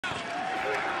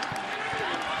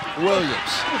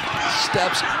Williams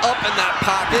steps up in that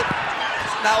pocket.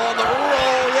 Now on the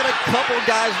roll, you had a couple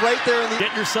guys right there in the...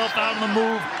 Get yourself out on the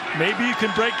move. Maybe you can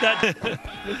break that.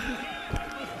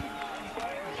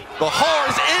 Bahar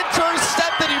is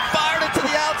intercepted. He fired it to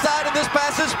the outside, and this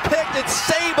pass is picked. It's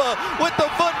Saba with the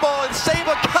football, and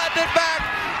Saba cutting it back,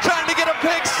 trying to get a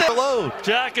pick six.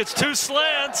 Jack, it's two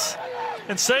slants,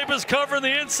 and Saba's covering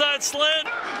the inside slant.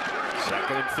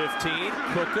 2nd and 15.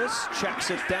 Cookus checks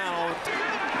it down.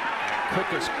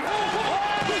 Cookus.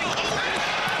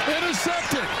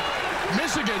 Intercepted.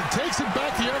 Michigan takes it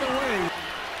back the other way.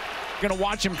 Going to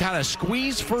watch him kind of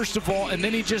squeeze first of all, and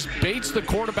then he just baits the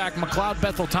quarterback, McLeod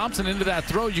Bethel-Thompson, into that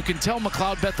throw. You can tell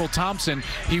McLeod Bethel-Thompson,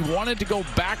 he wanted to go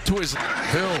back to his...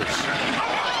 Hills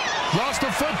lost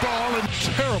the football, and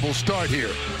terrible start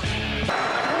here.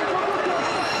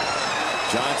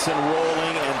 Johnson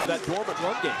rolling, and that dormant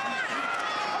run game.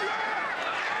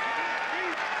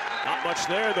 Not much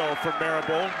there, though, for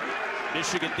Marable.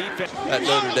 Michigan defense. At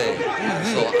Notre Dame.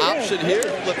 So option here,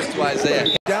 flip it to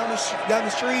Isaiah. Down the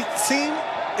street seam,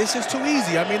 it's just too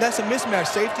easy. I mean, that's a mismatch.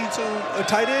 Safety to a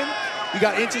tight end. You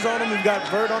got inches on him, you got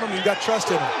vert on him, you got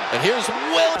trust in him. And here's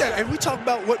Will. And we talk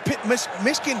about what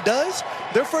Michigan does.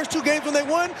 Their first 2 games when they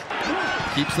won.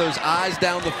 Keeps those eyes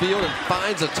down the field and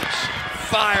finds a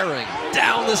firing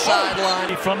down the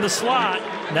sideline. From the slot,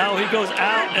 now he goes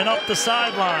out and up the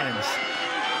sidelines.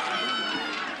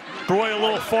 Broy a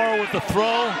little far with the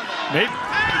throw. Maybe.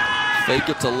 Fake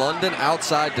it to London,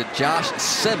 outside to Josh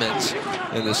Simmons,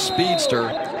 and the speedster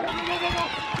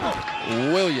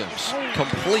Williams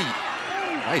complete.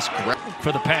 Nice grab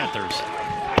for the Panthers.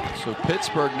 So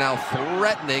Pittsburgh now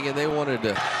threatening, and they wanted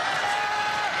to.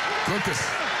 Cookus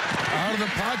out of the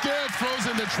pocket, throws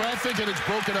into traffic, and it's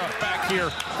broken up. Back here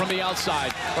from the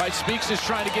outside. Right, Speaks is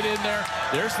trying to get in there.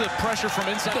 There's the pressure from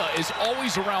inside. Is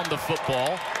always around the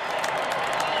football.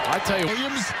 I tell you,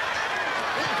 Williams,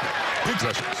 big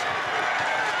possessions.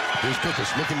 Here's Cookus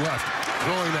looking left,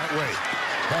 throwing that way.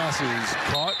 Passes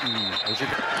caught, and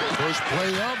first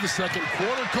play of the second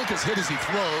quarter. Cookus hit as he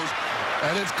throws,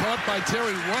 and it's caught by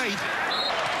Terry White.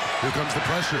 Here comes the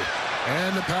pressure,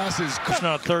 and the pass is It's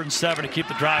not 3rd and 7 to keep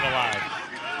the drive alive.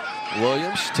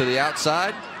 Williams to the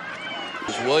outside.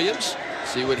 There's Williams.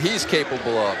 See what he's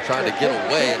capable of. Trying to get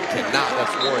away and cannot.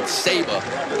 That's Warren Saba.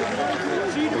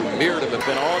 Mirrored him.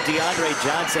 Been all DeAndre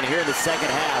Johnson here in the second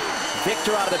half.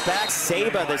 Victor out of the back.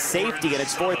 Saba the safety, and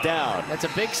it's 4th down. that's a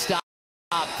big stop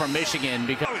from Michigan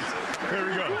because. Here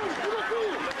we go.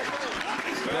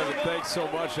 Kevin, thanks so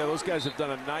much. Yeah, those guys have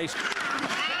done a nice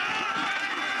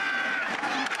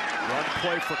run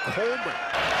play for Coleman.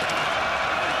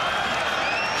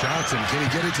 Johnson, can he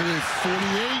get it to the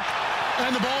 48?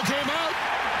 And the ball came out.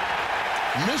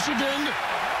 Michigan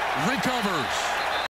recovers.